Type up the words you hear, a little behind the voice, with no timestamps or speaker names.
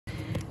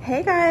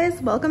Hey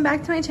guys, welcome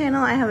back to my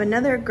channel. I have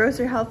another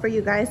grocery haul for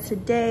you guys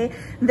today.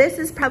 This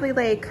is probably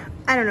like,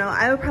 I don't know,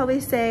 I would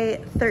probably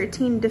say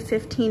 13 to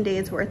 15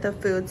 days worth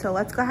of food. So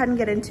let's go ahead and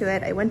get into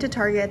it. I went to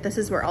Target. This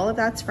is where all of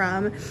that's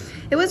from.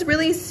 It was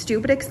really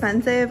stupid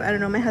expensive. I don't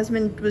know, my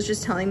husband was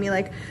just telling me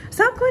like,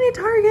 stop going to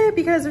Target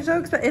because they're so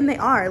expensive. And they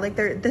are, like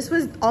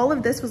all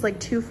of this was like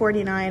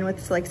 $2.49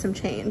 with like some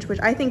change, which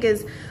I think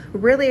is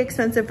really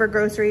expensive for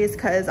groceries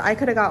because I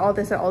could have got all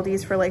this at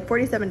Aldi's for like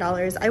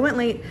 $47. I went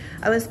late.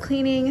 I was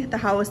cleaning the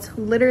house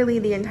literally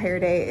the entire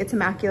day. It's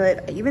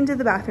immaculate. I even did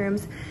the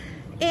bathrooms.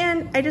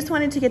 And I just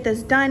wanted to get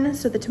this done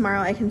so that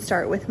tomorrow I can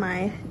start with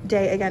my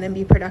day again and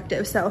be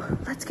productive. So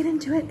let's get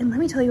into it and let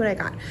me tell you what I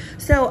got.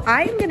 So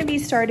I am gonna be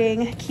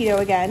starting keto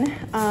again.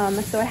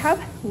 So I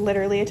have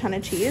literally a ton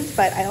of cheese,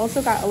 but I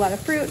also got a lot of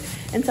fruit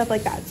and stuff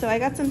like that. So I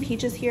got some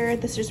peaches here.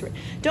 This just,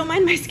 don't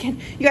mind my skin.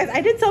 You guys,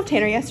 I did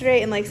self-tanner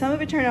yesterday and like some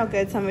of it turned out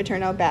good, some of it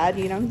turned out bad.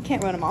 You know, you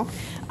can't run them all.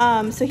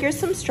 So here's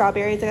some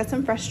strawberries. I got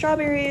some fresh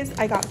strawberries.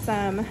 I got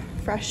some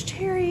fresh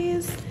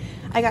cherries.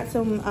 I got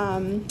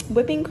some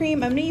whipping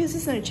cream. I'm gonna use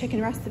this in a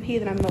chicken recipe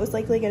that I'm most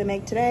likely gonna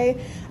make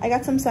today. I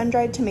got some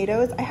sun-dried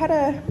tomatoes. I had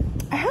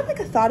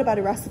like a thought about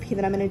a recipe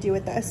that I'm gonna do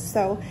with this,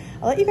 so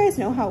I'll let you guys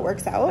know how it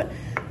works out.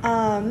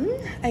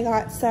 I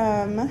got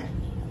some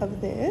of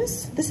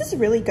this. This is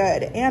really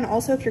good, and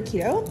also if you're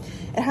keto,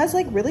 it has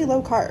like really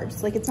low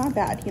carbs. Like it's not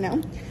bad, you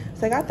know?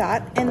 So I got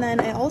that, and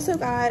then I also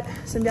got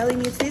some deli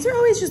meats. These are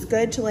always just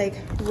good to like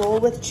roll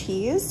with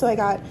cheese. So I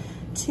got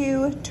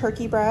 2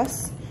 turkey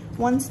breasts,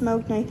 1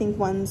 smoked, and I think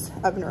 1's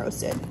oven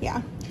roasted.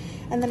 Yeah.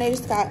 And then I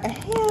just got a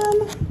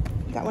ham.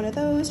 Got one of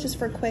those just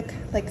for quick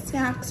like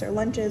snacks or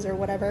lunches or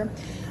whatever.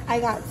 I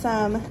got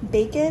some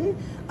bacon,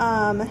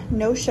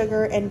 no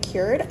sugar and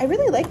cured. I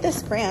really like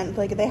this brand.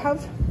 Like they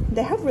have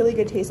really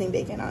good tasting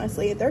bacon,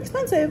 honestly. They're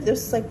expensive.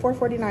 This is like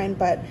 $4.49,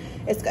 but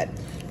it's good.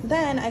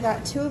 Then I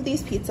got 2 of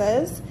these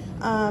pizzas.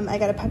 I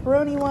got a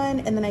pepperoni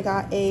one, and then I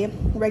got a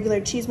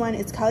regular cheese one.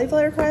 It's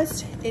cauliflower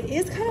crust. It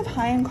is kind of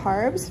high in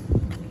carbs,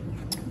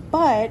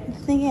 but the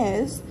thing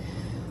is,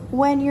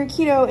 when you're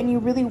keto and you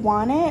really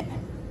want it,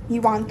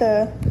 you want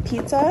the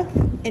pizza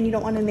and you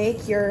don't want to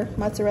make your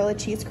mozzarella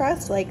cheese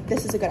crust, like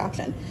this is a good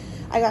option.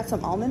 I got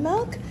some almond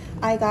milk.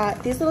 I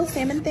got these little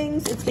salmon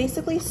things. It's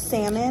basically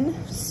salmon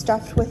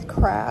stuffed with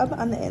crab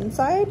on the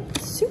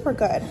inside. Super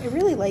good. I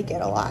really like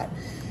it a lot.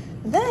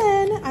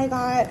 Then I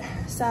got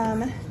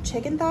some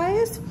chicken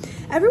thighs.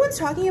 Everyone's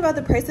talking about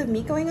the price of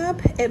meat going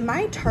up. At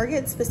my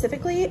Target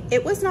specifically,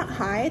 it was not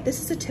high.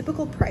 This is a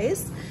typical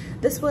price.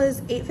 This was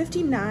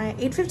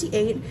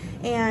 $8.58,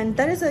 and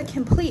that is a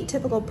complete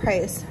typical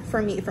price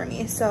for meat for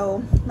me.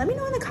 So let me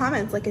know in the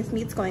comments like if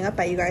meat's going up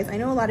by you guys. I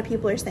know a lot of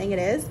people are saying it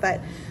is,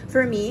 but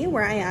for me,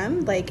 where I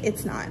am, like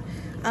it's not.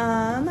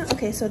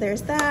 Okay, so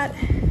there's that.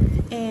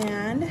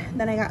 And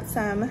then I got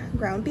some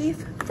ground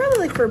beef, probably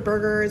like for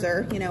burgers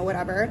or, you know,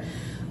 whatever.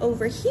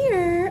 Over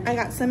here, I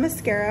got some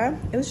mascara.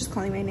 It was just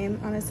calling my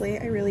name, honestly.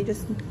 I really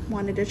just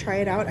wanted to try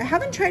it out. I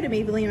haven't tried a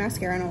Maybelline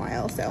mascara in a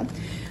while, so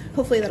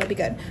hopefully that'll be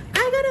good.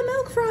 I got a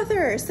milk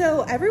frother.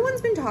 So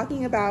everyone's been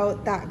talking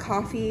about that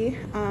coffee,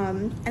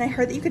 and I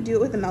heard that you could do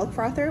it with a milk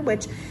frother,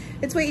 which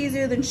it's way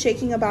easier than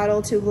shaking a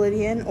bottle to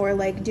oblivion or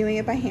like doing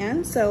it by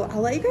hand. So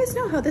I'll let you guys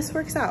know how this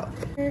works out.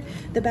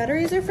 The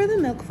batteries are for the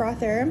milk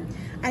frother.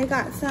 I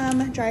got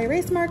some dry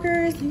erase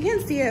markers. You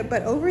can't see it,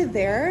 but over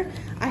there,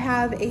 I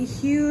have a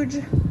huge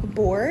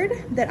board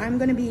that I'm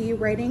gonna be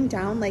writing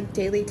down like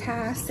daily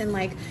tasks and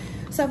like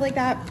stuff like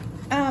that.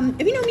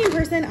 If you know me in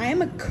person, I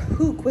am a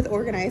kook with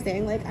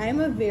organizing. Like I am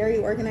a very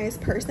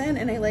organized person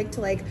and I like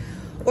to like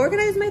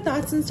organize my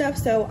thoughts and stuff.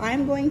 So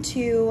I'm going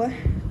to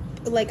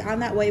like on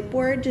that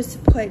whiteboard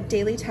just put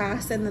daily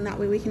tasks, and then that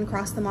way we can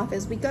cross them off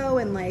as we go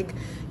and like,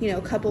 you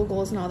know, couple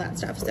goals and all that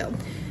stuff. So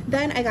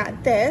then I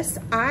got this.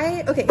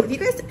 Okay, if you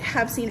guys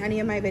have seen any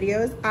of my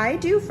videos, I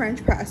do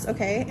French press,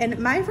 okay? And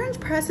my French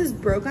press is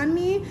broke on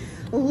me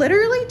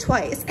literally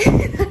twice.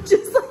 And I'm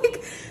just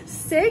like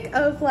sick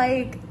of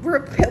like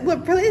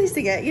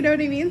replacing it, you know what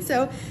I mean?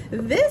 So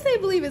this, I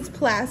believe, is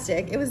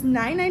plastic. It was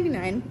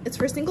 $9.99. It's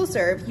for single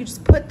serve. You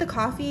just put the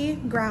coffee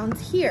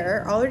grounds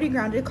here, already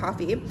grounded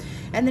coffee,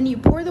 and then you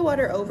pour the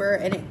water over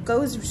and it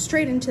goes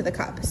straight into the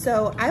cup.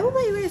 So I will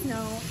let you guys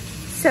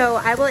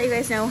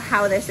know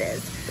how this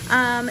is.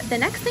 The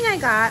next thing I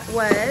got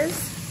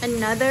was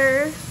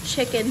another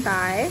chicken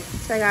thigh.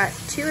 So I got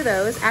 2 of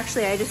those.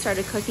 Actually, I just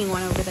started cooking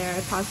one over there.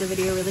 I paused the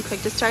video really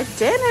quick to start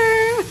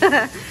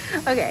dinner.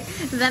 Okay,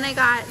 then I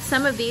got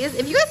some of these.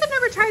 If you guys have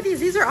never tried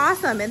these are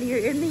awesome. And you're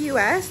in the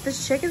US,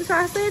 this chicken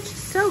sausage,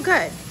 so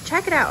good.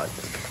 Check it out.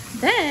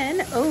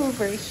 Then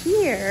over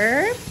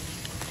here,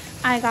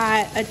 I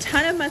got a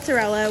ton of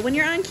mozzarella. When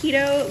you're on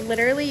keto,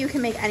 literally you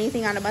can make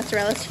anything out of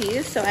mozzarella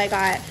cheese. So I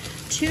got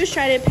 2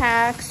 shredded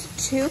packs,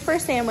 2 for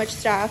sandwich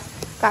stuff.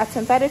 Got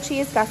some feta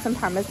cheese, got some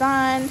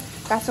Parmesan,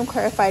 got some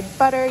clarified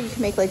butter. You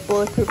can make like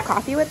bulletproof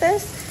coffee with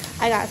this.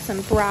 I got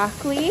some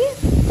broccoli.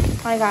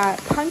 I got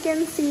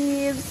pumpkin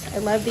seeds. I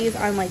love these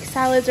on like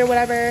salads or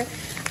whatever.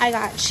 I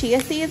got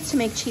chia seeds to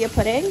make chia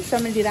pudding, so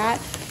I'm gonna do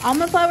that.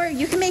 Almond flour,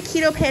 you can make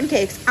keto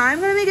pancakes.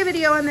 I'm gonna make a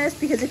video on this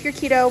because if you're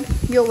keto,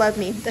 you'll love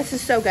me. This is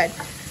so good.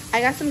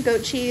 I got some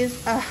goat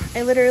cheese.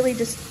 I literally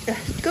just,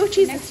 goat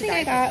cheese. Next thing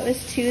I got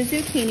was 2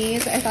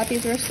 zucchinis. I thought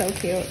these were so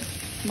cute.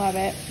 Love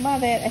it,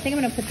 love it. I think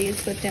I'm gonna put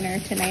these with dinner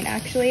tonight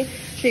actually.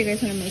 Show you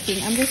guys what I'm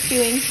making. I'm just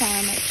doing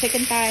some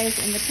chicken thighs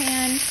in the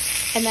pan,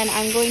 and then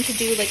I'm going to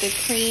do like a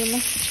cream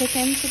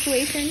chicken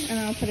situation, and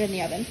then I'll put it in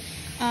the oven.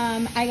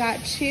 I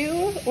got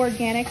 2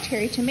 organic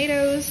cherry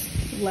tomatoes.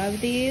 Love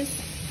these,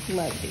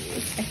 love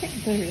these. I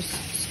think those are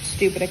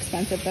stupid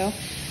expensive though.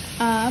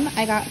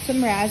 I got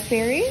some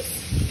raspberries.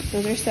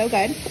 Those are so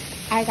good.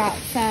 I got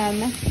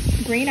some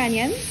green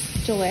onions,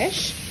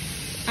 delish.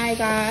 I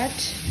got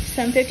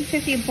some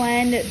 50-50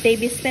 blend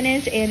baby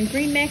spinach and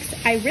green mix.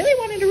 I really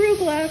wanted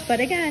arugula, but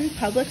again,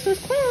 Publix was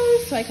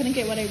closed, so I couldn't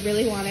get what I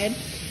really wanted.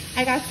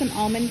 I got some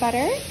almond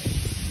butter.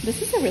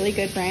 This is a really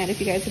good brand.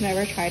 If you guys have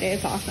never tried it,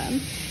 it's awesome.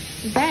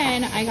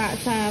 Then I got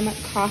some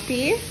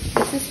coffee.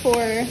 This is for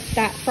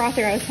that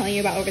frother I was telling you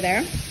about over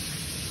there.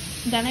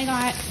 Then I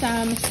got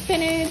some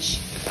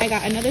spinach. I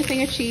got another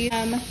thing of cheese,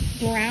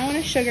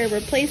 brown sugar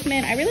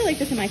replacement. I really like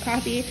this in my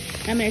coffee,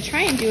 and I'm gonna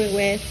try and do it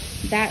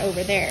with that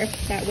over there,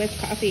 that with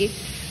coffee.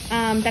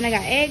 Then I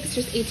got eggs,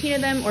 just 18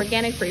 of them,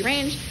 organic, free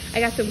range. I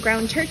got some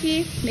ground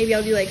turkey. Maybe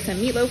I'll do like some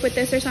meatloaf with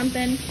this or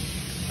something.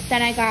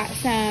 Then I got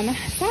some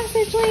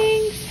sausage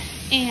links,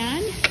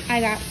 and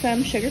I got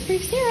some sugar-free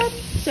syrup.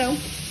 So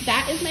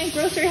that is my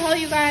grocery haul,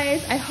 you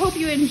guys. I hope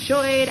you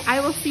enjoyed. I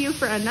will see you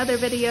for another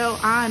video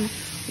on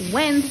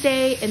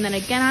Wednesday and then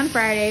again on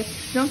Friday.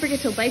 Don't forget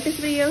to like this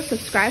video,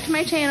 subscribe to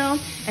my channel,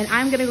 and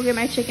I'm gonna go get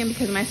my chicken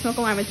because my smoke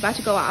alarm is about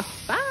to go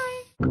off. Bye.